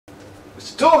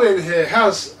Mr Dorian here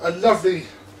has a lovely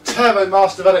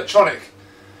Turbomaster electronic,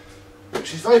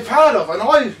 which he's very proud of, and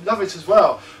I love it as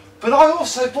well. But I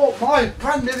also bought my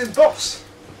brand new in box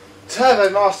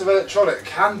Turbomaster electronic.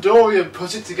 Can Dorian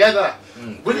put it together?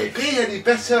 Will it be any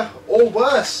better or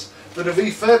worse than a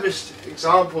refurbished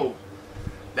example?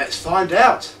 Let's find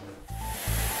out.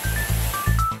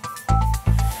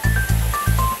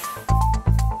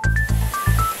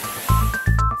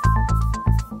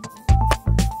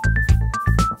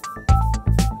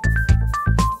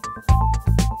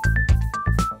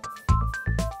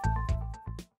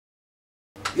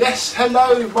 Yes,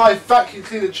 hello my vacuum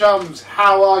cleaner chums,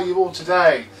 how are you all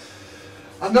today?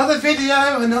 Another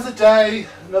video, another day,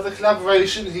 another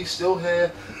collaboration. He's still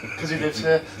here because he lives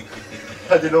here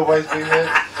and he'll always be here.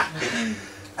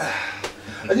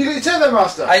 And you got your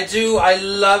Turbomaster? I do, I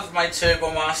love my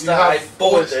Turbomaster. I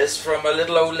bought this from a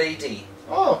little old lady.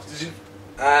 Oh, did you?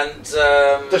 And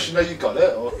does she know you got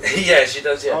it? Or? Yeah, she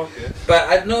does. Yeah. Okay. But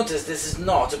I've noticed this is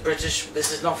not a British.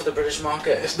 This is not for the British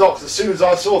market. It's not. Cause as soon as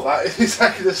I saw that, it's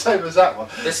exactly the same as that one.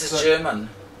 This is German.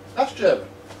 That's German.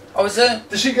 Oh, is it?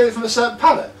 Did she get it from a certain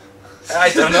palette? I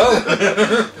don't know.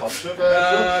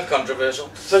 Controversial. Controversial.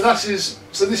 So that is.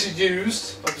 So this is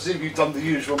used. I presume you've done the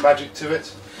usual magic to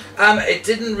it. It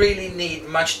didn't really need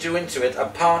much doing to it,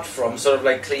 apart from sort of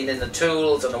like cleaning the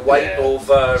tools and a wipe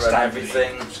over and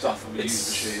everything. Stuff from the used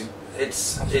machine.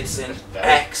 It's in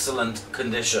excellent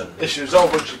condition. If she was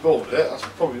old when she bought it, that's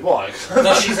probably why.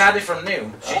 No, she's had it from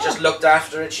new. She just looked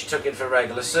after it. She took it for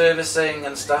regular servicing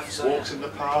and stuff. So walks in the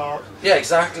park. Yeah,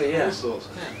 exactly. Yeah. All sorts.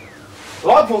 Yeah.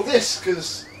 Well, I bought this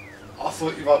because I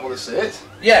thought you might want to see it.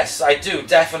 Yes, I do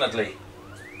definitely.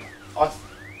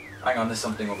 Hang on, there's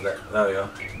something over there. There we go.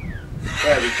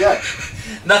 There we go.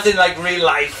 Nothing like real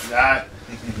life. No.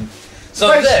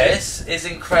 So this is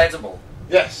incredible.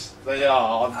 Yes, they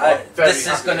are. I'm very this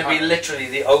is going to be literally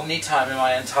the only time in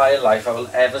my entire life I will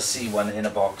ever see one in a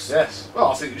box. Yes.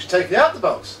 Well, I think you should take it out the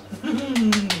box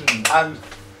and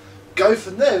go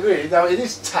from there. Really. Now it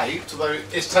is taped, although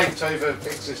it's taped over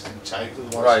existing tape.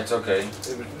 Right. Okay.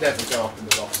 It would never go up in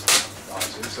the box.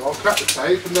 So I'll crack the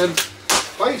tape and then.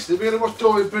 Basically, we're going to watch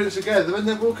Dorian put it together and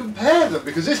then we'll compare them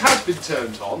because this has been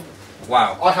turned on.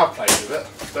 Wow. I have played with it,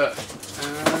 but.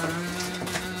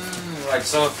 Right,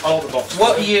 so. On the box.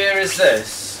 What year is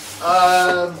this?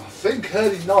 I think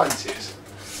early 90s,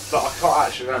 but I can't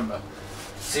actually remember.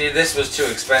 See, this was too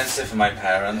expensive for my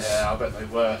parents. Yeah, I bet they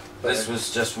were. This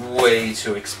was just way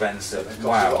too expensive.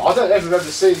 Wow. I don't ever remember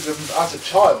seeing them as a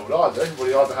child either.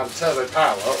 Everybody either had a turbo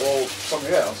power or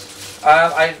something else.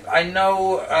 I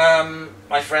know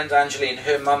my friend Angeline,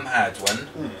 her mum had one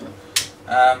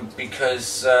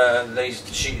because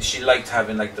she liked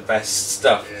having like the best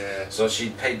stuff, so she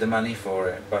paid the money for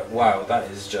it. But wow,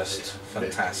 that is just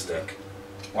fantastic.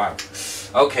 Wow.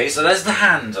 Okay, so there's the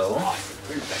handle. I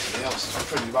think everything else is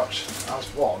pretty much as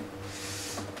one.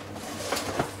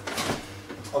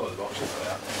 I'll look at the box for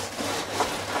that.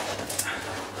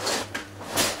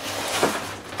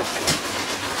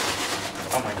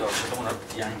 Oh my gosh, I don't want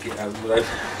to yank it out without...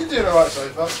 You're doing alright so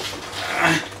far.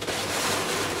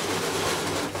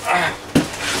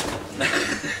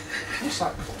 What's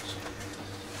that called?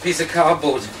 Piece of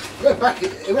cardboard. It went back,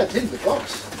 it went in the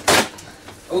box.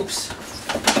 Oops.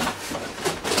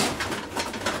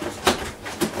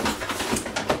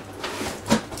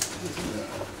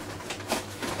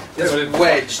 It's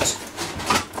wedged.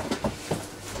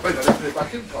 Wait, I didn't put it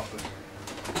back in properly.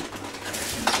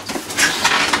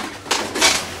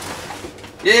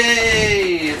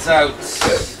 Yay! It's out.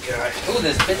 Okay. Oh,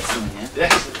 there's bits in here.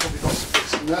 Yes, there's probably got some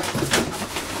bits in there.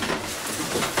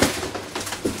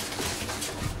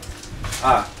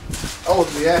 Oh,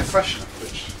 the air freshener,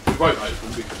 which we won't open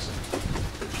because.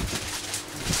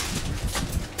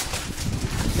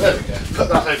 There we go. Put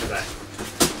that over there.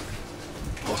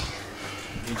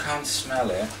 You can't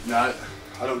smell it. No,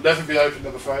 it'll never be opened,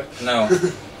 I'm afraid. No.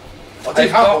 I do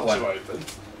have one to open.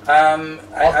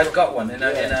 I've got one in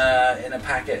a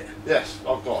packet. Yes,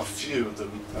 I've got a few of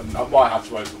them, and I might have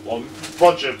to open one.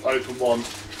 Roger opened one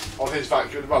on his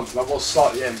vacuum in a month, and I was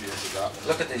slightly envious of that.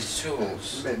 Look at these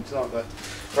tools. Mint, aren't they?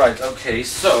 Right. Okay.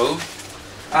 So,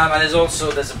 and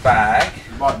there's a bag.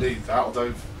 You might need that,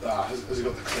 although has he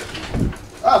got the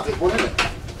clip? There's one in it.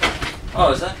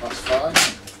 Oh, is there? That's fine.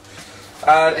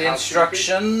 The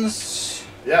instructions.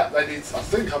 Yeah, they need. I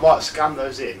think I might scan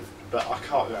those in, but I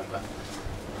can't remember.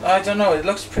 I don't know. It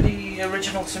looks pretty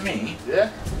original to me.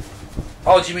 Yeah.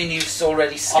 Oh, do you mean you've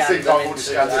already scanned them? I think I've already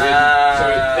scanned it in.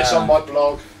 So it's on my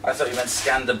blog. I thought you meant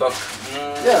scan the book.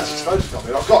 Yeah, it's a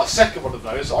photocopy. I've got a second one of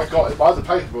those that I got in my other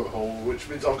paperwork haul, which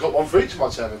means I've got one for each of my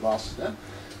Turbomastas now.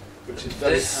 which is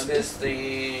very This handy. is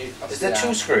the... That's Is there the 2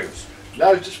 arm. screws?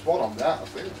 No, just one on that, I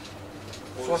think.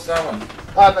 So what's that one?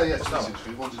 Ah, no, yes, that two one?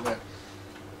 screws. One's in there.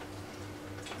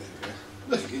 There you go.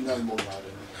 Look, you know more about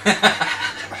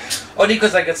it. Only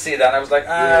because I could see that and I was like,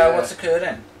 Yeah. what's occurred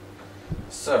in?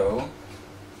 So...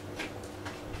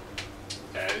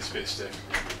 Yeah, it's a bit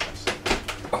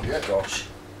stiff. Oh Yeah. gosh.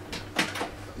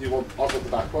 You want? I've got the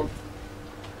back one.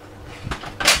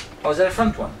 Oh, is that a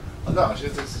front one? Oh, no, actually,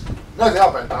 it's... No, the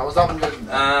elbow now. Was that one goes in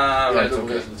there? Ah, yeah, right, the other one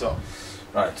okay. goes in the top.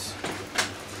 Right.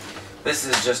 This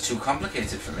is just too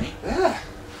complicated for me. Yeah.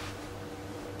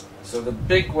 So the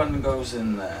big one goes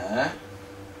in there.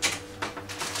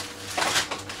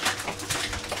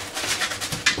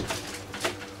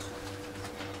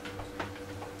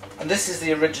 And this is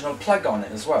the original plug on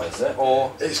it as well, is it?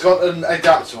 Or It's got an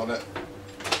adapter on it.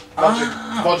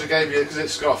 Ah. Roger gave me it because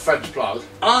it's got a French plug.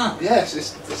 ah, Yes,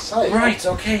 it's the same. right,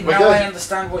 okay. We're Now going- I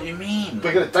understand what you mean.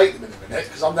 We're going to date them in a minute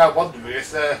because I'm now wondering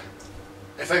if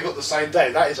they got the same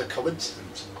day. That is a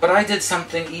coincidence. But I did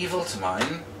something evil to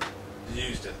mine. You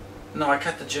used it. No, I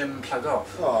cut the German plug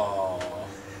off. Oh.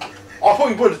 I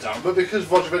probably would have done, but because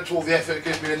Roger went to all the effort to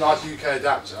give me a nice UK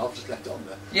adapter, I've just left it on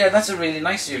there. Yeah, that's a really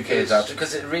nice UK Because adapter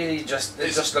because it really just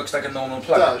looks like a normal It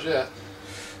plug. does, yeah.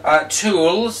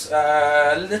 Tools,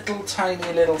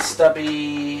 tiny little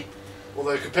stubby.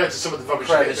 Although compared to some of the rubbish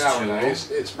you get Crevice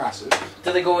nowadays, it's massive.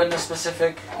 Do they go in a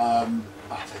specific? They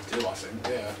do, I think,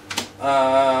 yeah.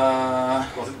 Uh,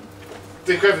 Well, I think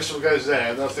the crevice one goes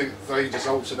there, and I think they just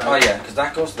alternate. oh yeah, because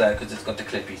that goes there because it's got the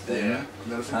clippy thing. Yeah.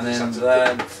 And then I think And they then just have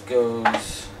that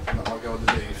goes to that might go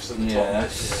underneath, so the top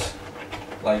yes,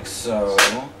 like so,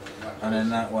 and then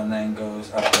that one then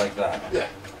goes up like that. Yeah.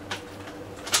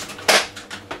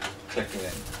 Click it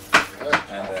in. Yeah.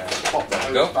 And then Pop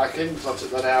that go. hose back in because I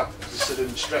took that out just to do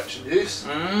stretch and use.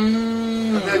 Mm.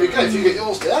 And there we go, if you get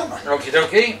yours down. Okie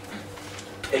dokie.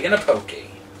 Pig and a pokey.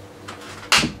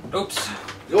 Oops.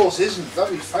 Yours isn't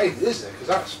very faded, is it? Because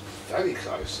that's very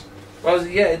close. Well,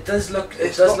 yeah, it does look. It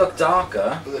It's does not- look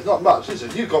darker. But there's not much, is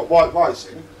there? You've got white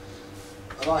writing,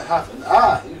 and I haven't.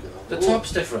 Ah, you got. The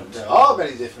top's different. There are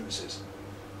many differences.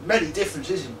 Many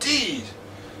differences indeed.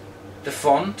 The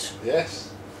font, Yes.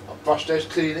 I've brushed those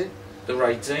cleaning. the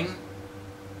writing.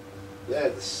 They're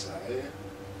the same.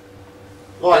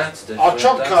 Right, That's different, our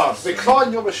trump that's card. the same.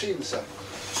 Recline your machine, sir.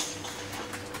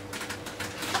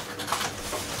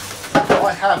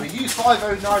 I have a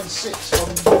U5096 from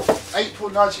April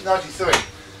 1993.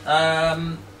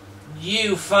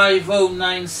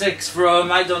 U5096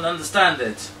 from I don't understand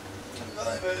it.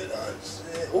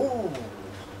 5096. Ooh,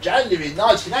 January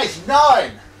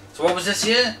 1989. So what was this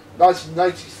year?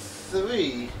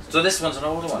 1993. So this one's an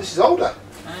older one. This is older.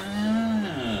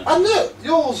 Ah. And look,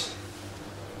 yours.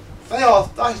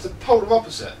 That is the polar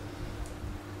opposite.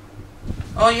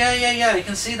 Oh yeah. You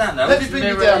can see that now. Let me It's bring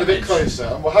you mirror down a bit image. closer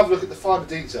and we'll have a look at the finer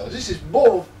details. This is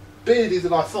more beardy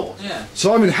than I thought. Yeah.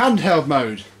 So I'm in handheld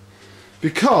mode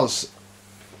because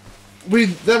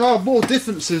there are more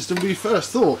differences than we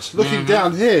first thought. Looking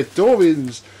down here,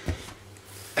 Dorian's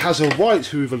has a white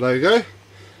Hoover logo.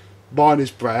 Mine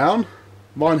is brown.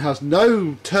 Mine has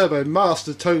no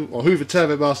Turbomaster or Hoover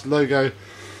Turbomaster logo.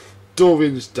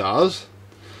 Dorian's does.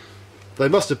 They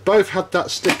must have both had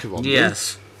that sticker on them.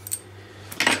 Yes.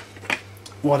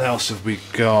 What else have we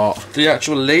got? The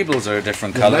actual labels are a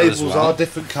different The colour labels as well. are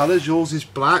different colours. Yours is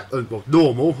black, well,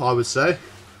 normal, I would say,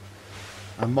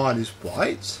 and mine is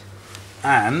white.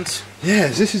 And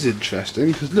Yes, this is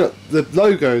interesting because look, the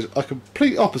logos are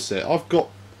complete opposite. I've got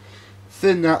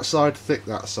thin that side, thick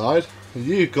that side, and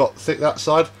you've got thick that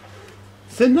side,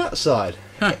 thin that side.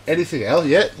 Huh. Anything else?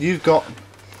 Yeah, you've got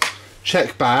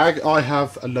check bag. I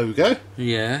have a logo.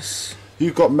 yes.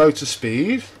 You've got motor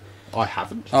speed. I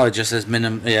haven't. Oh, it just says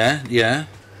minimum. Yeah.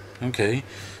 Okay.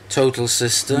 Total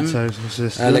system. Total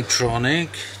system. Electronic.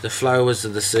 The flowers are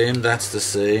the same. That's the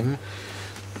same.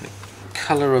 The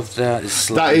colour of that is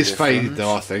slightly That is different. faded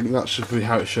though, I think. That should be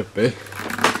how it should be.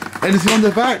 Anything on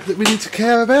the back that we need to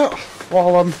care about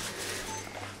while I'm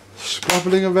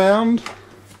scrabbling around?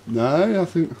 No, I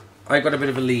think... I got a bit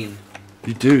of a lean.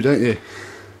 You do, don't you?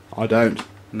 I don't.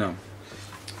 No.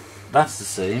 That's the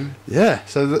same. Yeah,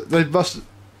 so they must...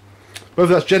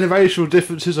 Whether that's generational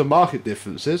differences or market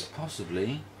differences,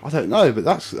 Possibly. I don't know, but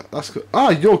that's good. Ah,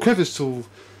 your crevice tool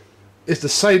is the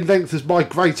same length as my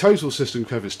grey total system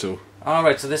crevice tool.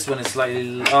 Alright, so this one is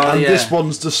slightly... Oh, And yeah. this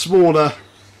one's the smaller,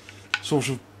 sort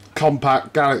of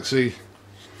compact Galaxy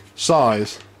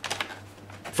size.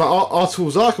 But our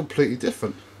tools are completely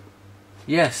different.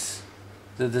 Yes.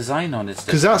 The design on it's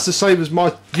Because that's the same as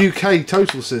my UK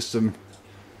total system.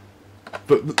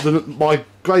 But my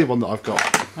grey one that I've got.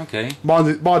 Okay.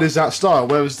 Mine is that style,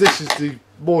 whereas this is the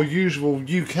more usual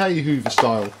UK Hoover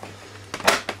style.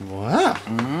 Wow.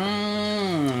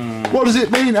 What does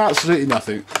it mean? Absolutely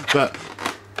nothing. But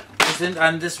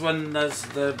and this one has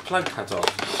the plug cut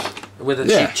off with a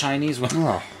cheap Chinese one.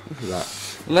 Oh, look at that.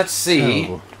 Let's see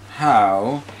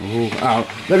how.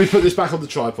 Let me put this back on the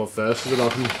tripod first, so then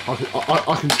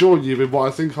I can join you in what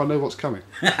I think I know what's coming.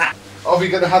 Are we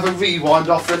going to have a rewind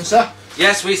off then, sir?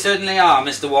 Yes, we certainly are,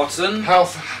 Mr. Watson. How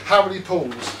many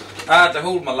pulls? The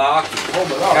whole malarkey.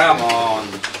 Come on.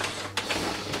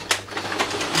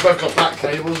 We've both got back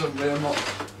cables, haven't we? I'm not...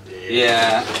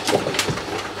 Yeah.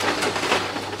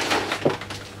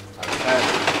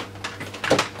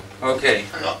 Okay.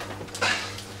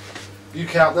 You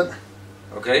count then.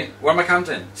 Okay. What am I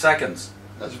counting? Seconds.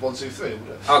 That's 1, 2, 3, wouldn't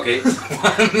it? Okay.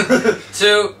 1,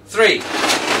 2, 3.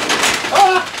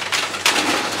 Ah!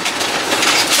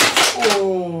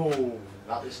 Oh,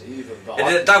 that was even.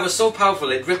 But that was so powerful,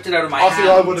 it ripped it out of my hand. I think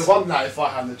I would have won that if I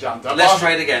hadn't jammed up. Let's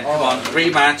try it again. Come on.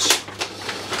 Rematch.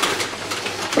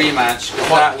 Rematch.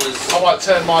 That was. I might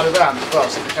turn mine around as well,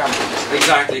 so the camera.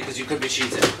 Exactly, because you could be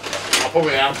cheating. I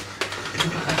probably am.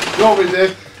 You know what we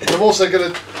do?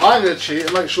 I'm gonna cheat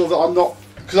and make sure that I'm not,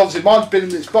 because obviously mine's been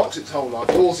in its box its whole life.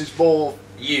 Yours is more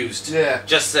used. Yeah.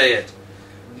 Just say it.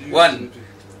 1,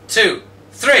 2,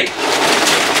 3.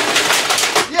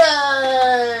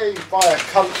 Yay! By a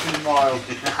country mile.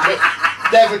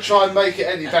 Never try and make it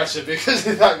any better, because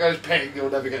if that goes ping, you'll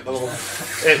never get the one.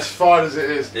 It's fine as it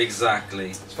is.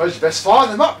 Exactly. I suppose you best fire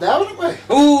them up now, haven't we?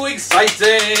 Ooh,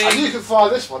 exciting! And you can fire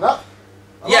this one up.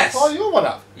 And yes. I'll fire your one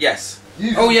up. Yes.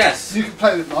 Yes. You can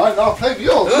play with mine, and I'll play with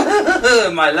yours.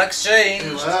 My luck's changed. You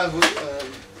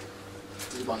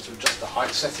might as well adjust the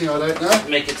height setting, I don't know.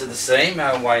 Make it to the same,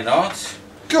 why not?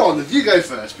 Go on, you go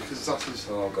first, because that is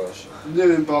oh gosh.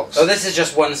 New inbox. Oh, this is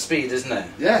just one speed, isn't it?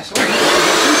 Yes. No.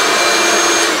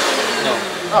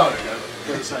 Oh, there we go.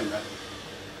 They're the same then.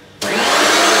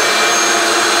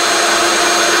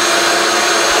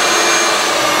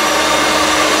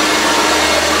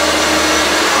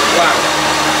 Wow.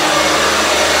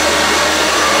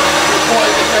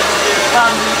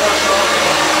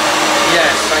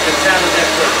 Yes, I can tell the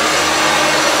difference.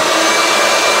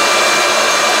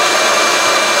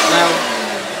 Now,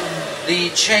 the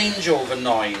changeover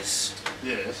noise.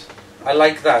 Yes. I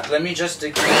like that. Let me just...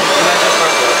 Can I just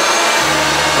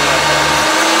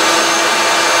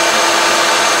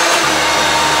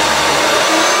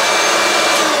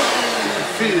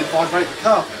feel it vibrate the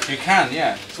carpet. You can,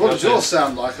 yeah. So what does yours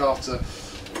sound like after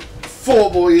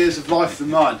 4 more years of life than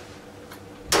mine?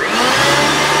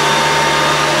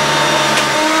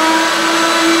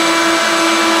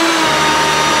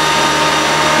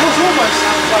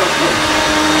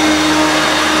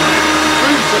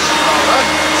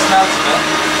 Smells a bit.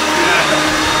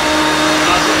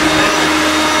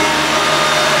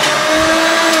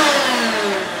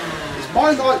 Is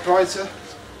my light brighter?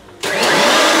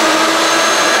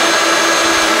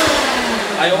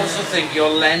 I also think your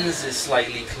lens is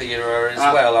slightly clearer as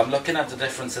well. I'm looking at the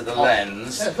difference of the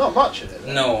lens. Yeah, not much in it.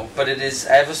 No, but it is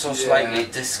ever so slightly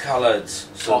discoloured.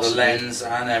 So Possibly. the lens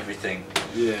and everything.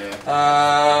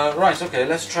 Yeah. Right, okay,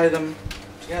 let's try them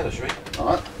together, shall we?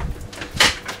 Alright.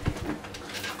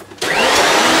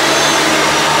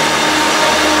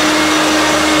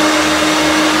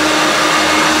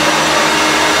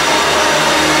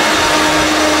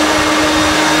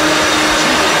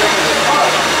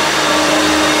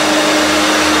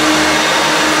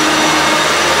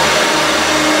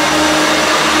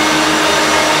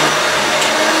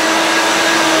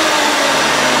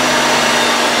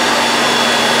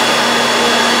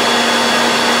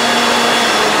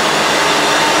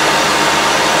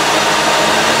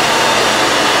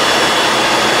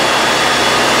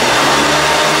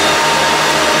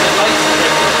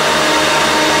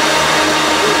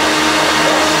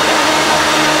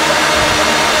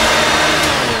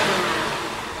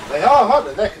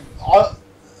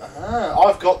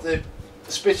 I've got the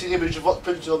spitting image of what's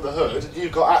printed on the hood, and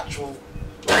you've got actual.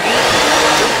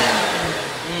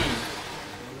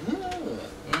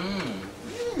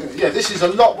 Yeah, this is a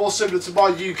lot more similar to my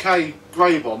UK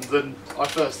Greybon than I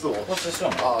first thought. What's this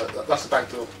one? That's the back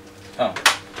door. Oh.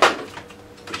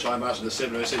 Which I imagine is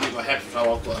similar. So you've got a head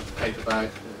flow, I've got a paper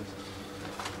bag.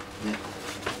 Yeah.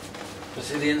 But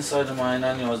see the inside of mine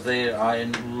and yours, they are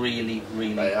in really,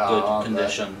 really good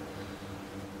condition.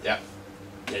 Yeah.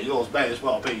 Yeah, yours may as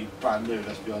well be brand new,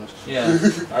 let's be honest. Yeah.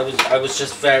 I was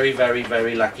just very, very,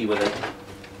 very lucky with it.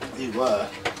 You were.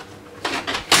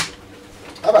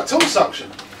 How about tool suction?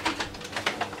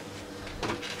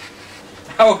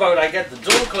 How about I get the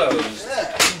door closed?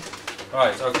 Yeah.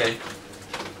 Right, okay.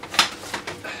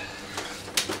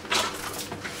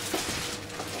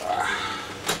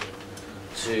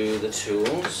 to the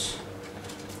tools.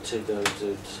 Take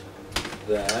those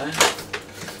there.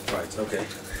 Right, okay.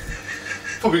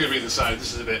 Probably going to be the same.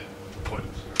 This is a bit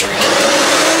pointless.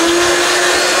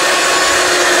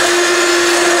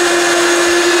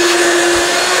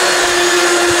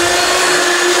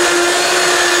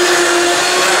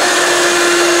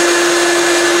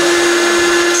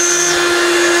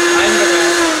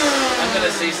 I'm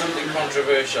gonna say something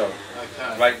controversial.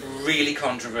 Okay. Right, really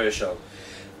controversial.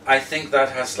 I think that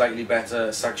has slightly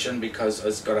better suction because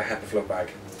it's got a HEPA flow bag.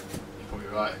 You're probably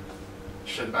right.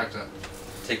 Shred the bags out.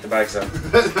 Take the bags out.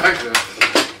 The bags out.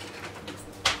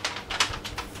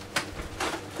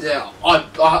 Yeah,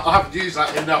 I haven't used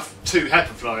that enough to HEPA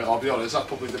flow it, I'll be honest. That's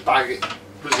probably the bag it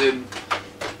was in.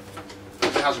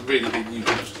 It hasn't really been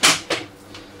used.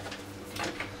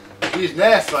 Using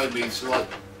airflow means like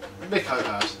Miko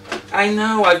has. I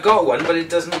know, I've got one, but it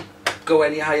doesn't go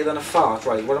any higher than a fart.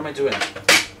 Right, what am I doing?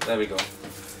 There we go.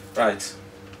 Right.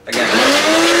 Again. In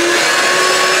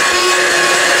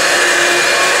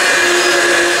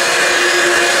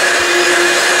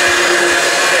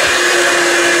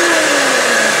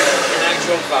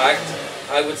actual fact,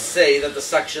 I would say that the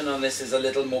suction on this is a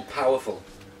little more powerful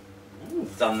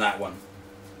than that one.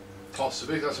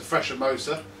 Possibly, that's a fresher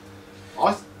motor.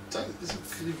 Can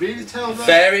you really tell that?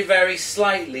 Very, very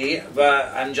slightly, but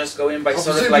I'm just going by sort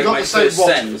of presume like you got my the same first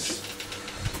sense.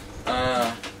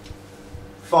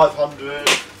 500.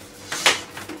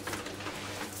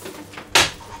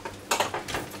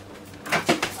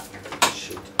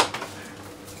 Shoot.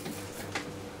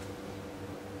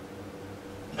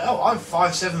 No, I'm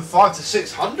 575 to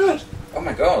 600. Oh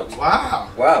my god. Wow.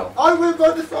 Wow. I win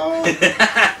by default.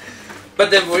 But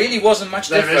there really wasn't much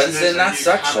difference in that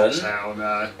suction.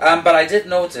 But I did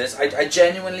notice, I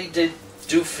genuinely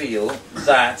do feel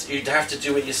that you'd have to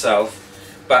do it yourself.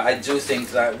 But I do think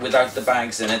that without the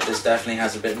bags in it, this definitely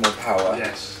has a bit more power.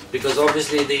 Yes. Because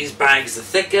obviously these bags are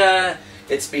thicker,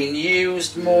 it's been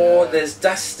used more, there's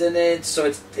dust in it, so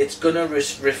it's going to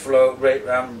restrict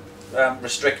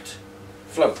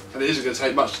flow. And it isn't going to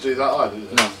take much to do that either, is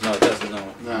it? No, it doesn't,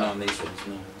 no. Not on these ones,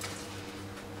 no.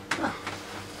 No.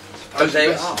 But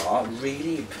they are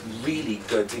really, really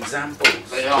good examples.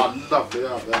 They are lovely,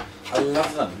 aren't they? I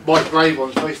love them. My grey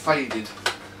one's very faded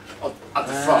at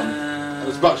the front. And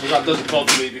as much as that doesn't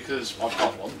bother me because I've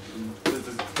got one,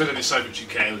 there's only so much you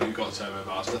can when you've got a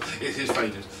Turbomaster. It is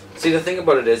faded. See, the thing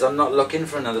about it is, I'm not looking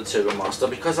for another Turbomaster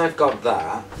because I've got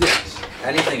that. Yes.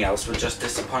 Anything else would just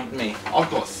disappoint me. I've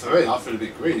got 3. I feel a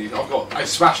bit greedy. I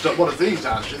smashed up one of these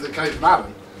actually that came from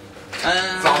Alan. So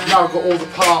I've now got all the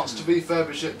parts to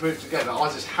refurbish it and put it together. I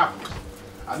just haven't.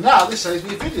 And now this saves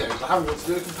me a video because I haven't got to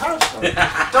do a comparison.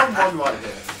 I've done one right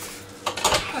here.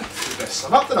 The best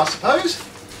sum up then, I suppose.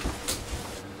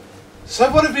 So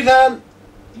what have we learned?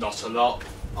 Not a lot,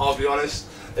 I'll be honest.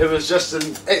 It was just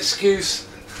an excuse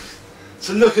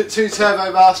to look at 2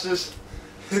 Turbomasters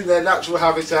in their natural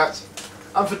habitat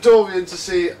and for Dorian to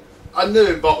see a new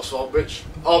in-box one, which,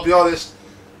 I'll be honest,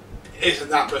 isn't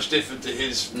that much different to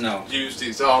his used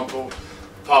example,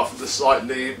 apart from the slight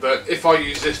lean. But if I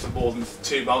use this for more than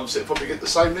 2 months, it'll probably get the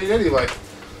same lean anyway.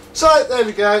 So there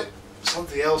we go,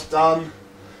 something else done.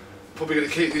 Probably going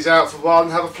to keep these out for a while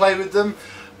and have a play with them.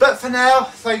 But for now,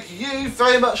 thank you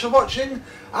very much for watching,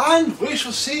 and we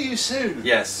shall see you soon.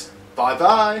 Yes. Bye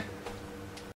bye.